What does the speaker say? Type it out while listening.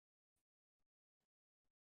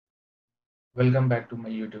Welcome back to my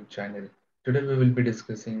YouTube channel. Today we will be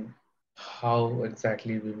discussing how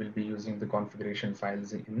exactly we will be using the configuration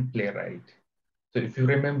files in Playwright. So if you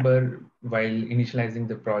remember, while initializing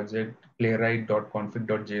the project,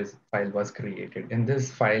 playwright.config.js file was created. In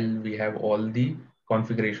this file, we have all the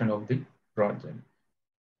configuration of the project.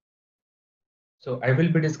 So I will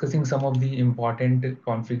be discussing some of the important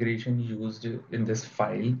configuration used in this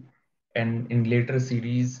file. And in later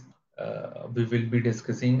series, we will be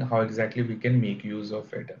discussing how exactly we can make use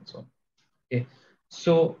of it and so on. Okay,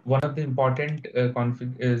 so one of the important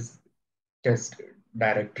config is test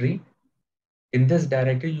directory. In this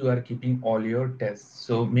directory, you are keeping all your tests.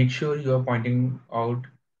 So make sure you are pointing out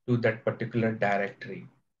to that particular directory.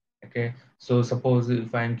 Okay, so suppose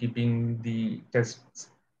if I'm keeping the tests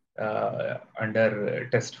under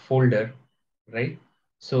test folder, right?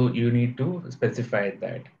 So you need to specify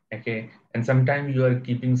that. Okay, and sometimes you are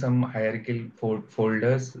keeping some hierarchical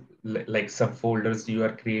folders like subfolders you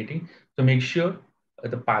are creating. So make sure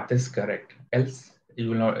the path is correct. Else you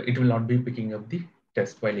will not. It will not be picking up the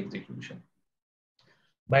test file execution.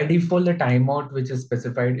 By default, the timeout which is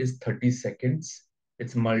specified is 30 seconds.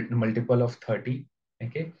 It's multiple of 30.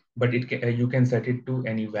 Okay, but you can set it to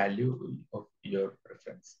any value of your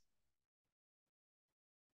preference.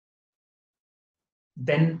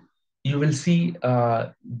 Then you will see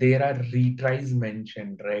there are retries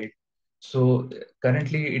mentioned, right? So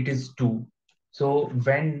currently it is 2. So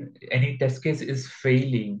when any test case is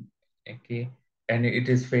failing, okay, and it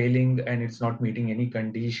is failing and it's not meeting any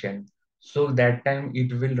condition, so that time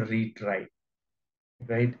it will retry,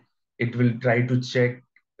 right? It will try to check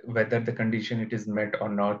whether the condition it is met or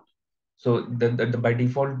not. So the by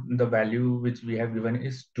default, the value which we have given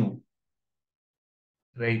is 2,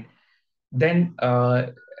 right? Then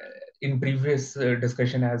in previous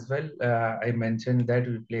discussion as well, I mentioned that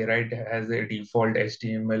Playwright has a default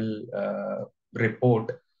HTML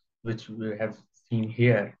report, which we have seen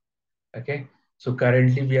here. Okay, so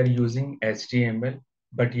currently we are using HTML,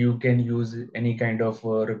 but you can use any kind of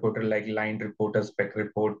reporter like line reporter, spec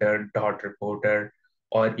reporter, dot reporter,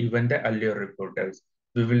 or even the earlier reporters.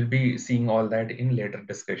 We will be seeing all that in later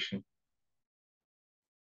discussion,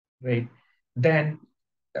 right? Then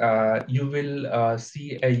you will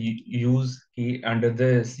see a use key. Under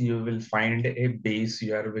this. You will find a base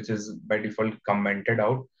here, which is by default commented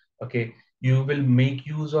out. Okay, you will make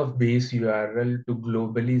use of base URL to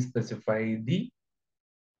globally specify the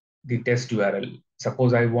test URL.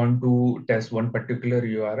 Suppose I want to test one particular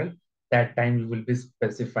URL, that time you will be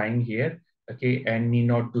specifying here, okay, and need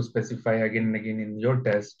not to specify again and again in your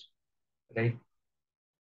test, right?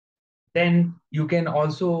 Then you can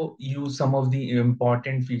also use some of the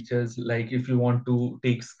important features, like if you want to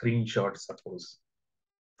take screenshots, suppose,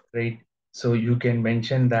 right? So you can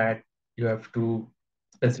mention that you have to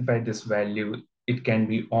specify this value. It can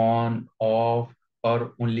be on, off,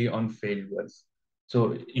 or only on failures.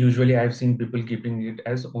 So usually I've seen people keeping it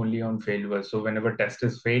as only on failures. So whenever test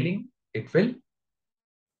is failing, it will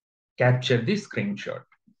capture the screenshot,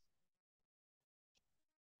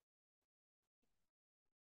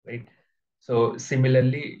 right? So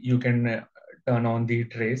similarly, you can turn on the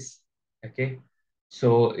trace. Okay.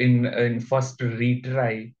 So in first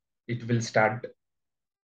retry, it will start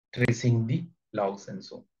tracing the logs and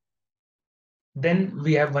so on. Then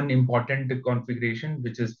we have one important configuration,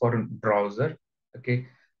 which is for browser. Okay.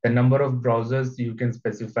 The number of browsers you can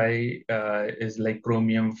specify is like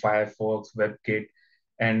Chromium, Firefox, WebKit,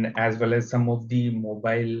 and as well as some of the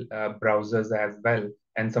mobile browsers as well,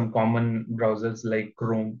 and some common browsers like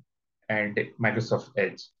Chrome and Microsoft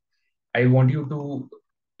Edge. I want you to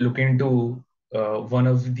look into one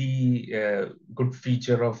of the good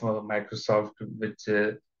feature of Microsoft, which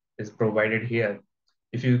is provided here.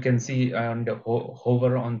 If you can see and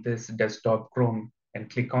hover on this desktop Chrome and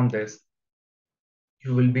click on this,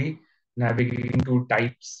 you will be navigating to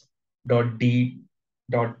types.d.ts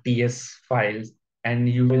files, and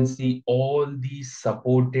you will see all the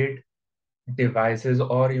supported devices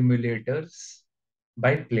or emulators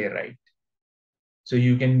by Playwright. So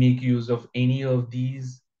you can make use of any of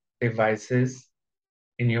these devices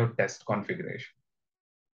in your test configuration.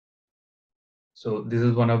 So this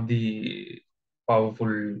is one of the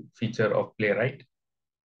powerful feature of Playwright.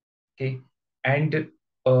 Okay, and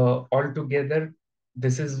altogether,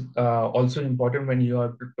 this is also important when you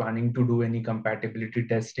are planning to do any compatibility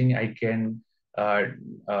testing. I can uh,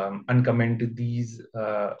 uncomment these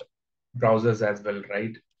browsers as well,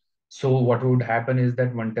 right? So what would happen is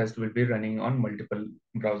that one test will be running on multiple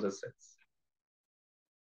browser sets.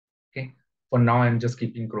 Okay. For now, I'm just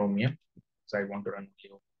keeping Chromium. So I want to run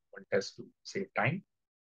only one test to save time.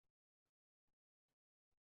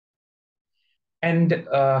 And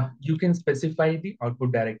you can specify the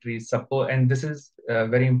output directory. Suppose, and this is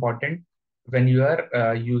very important when you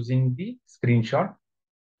are using the screenshot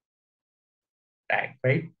tag,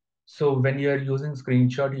 right? So when you are using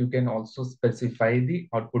screenshot, you can also specify the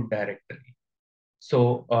output directory.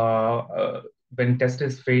 So when test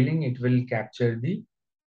is failing, it will capture the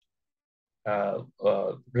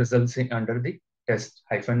results under the test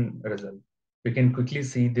hyphen result. We can quickly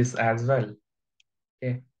see this as well.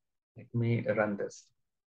 Okay, let me run this.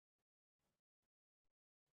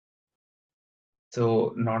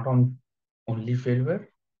 So not on only failure,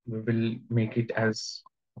 we will make it as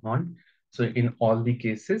on. So in all the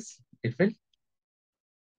cases, it will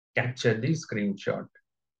capture the screenshot,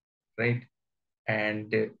 right?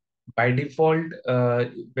 And by default,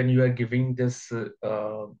 when you are giving this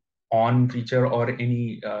on feature or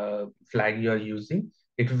any flag you are using,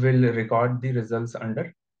 it will record the results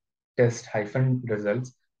under test hyphen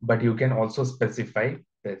results, but you can also specify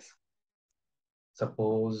this.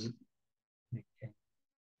 Suppose I can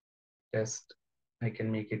test, I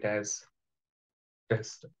can make it as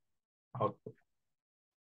test output,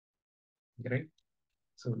 right?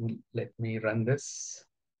 So let me run this.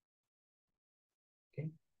 Okay.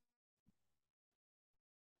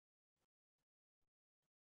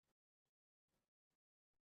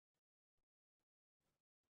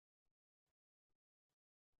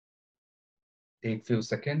 Take few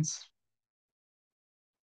seconds.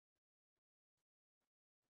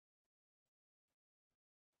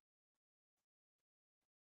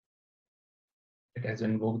 It has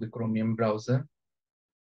invoked the Chromium browser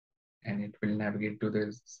and it will navigate to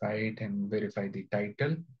the site and verify the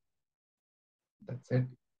title. That's it,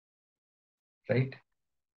 right?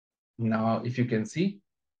 Now, if you can see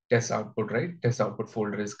test output, right? Test output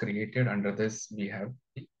folder is created. Under this, we have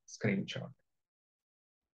the screenshot.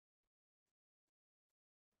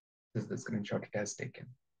 This is the screenshot it has taken,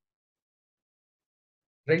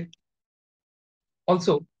 right?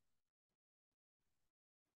 Also,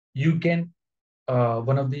 you can,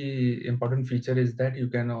 one of the important feature is that you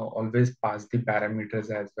can always pass the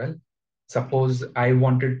parameters as well. Suppose I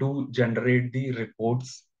wanted to generate the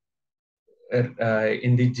reports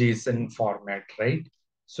in the JSON format, right?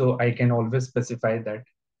 So I can always specify that,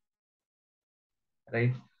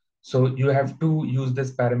 right? So you have to use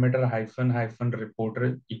this parameter hyphen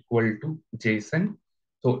reporter equal to JSON.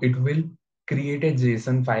 So it will create a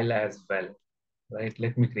JSON file as well, right?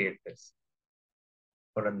 Let me create this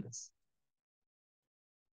or run this.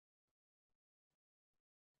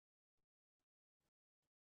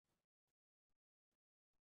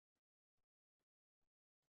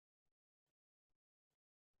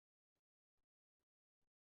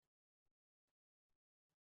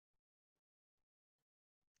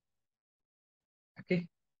 Okay.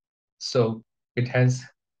 So it has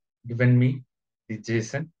given me the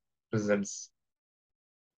JSON results,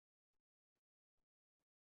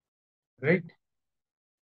 right?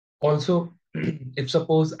 Also, if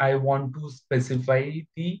suppose I want to specify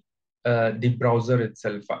the browser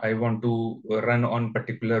itself, I want to run on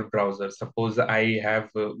particular browser. Suppose I have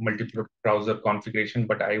multiple browser configuration,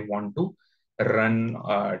 but I want to run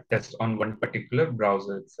test on one particular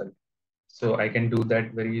browser itself. So I can do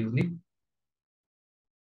that very easily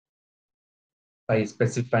by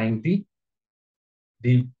specifying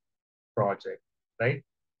the project, right?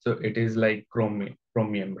 So it is like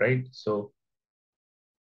Chromium, right? So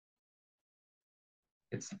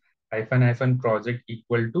it's hyphen project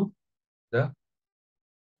equal to the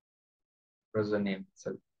browser name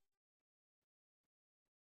itself.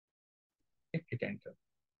 Hit enter.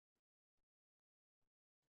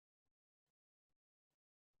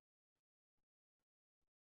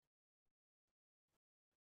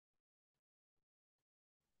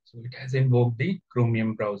 So it has invoked the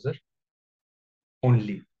Chromium browser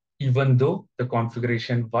only, even though the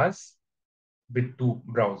configuration was with two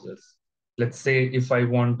browsers. Let's say if I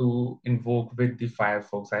want to invoke with the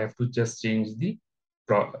Firefox, I have to just change the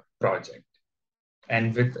project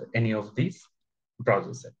and with any of these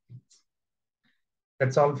browser settings.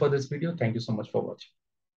 That's all for this video. Thank you so much for watching.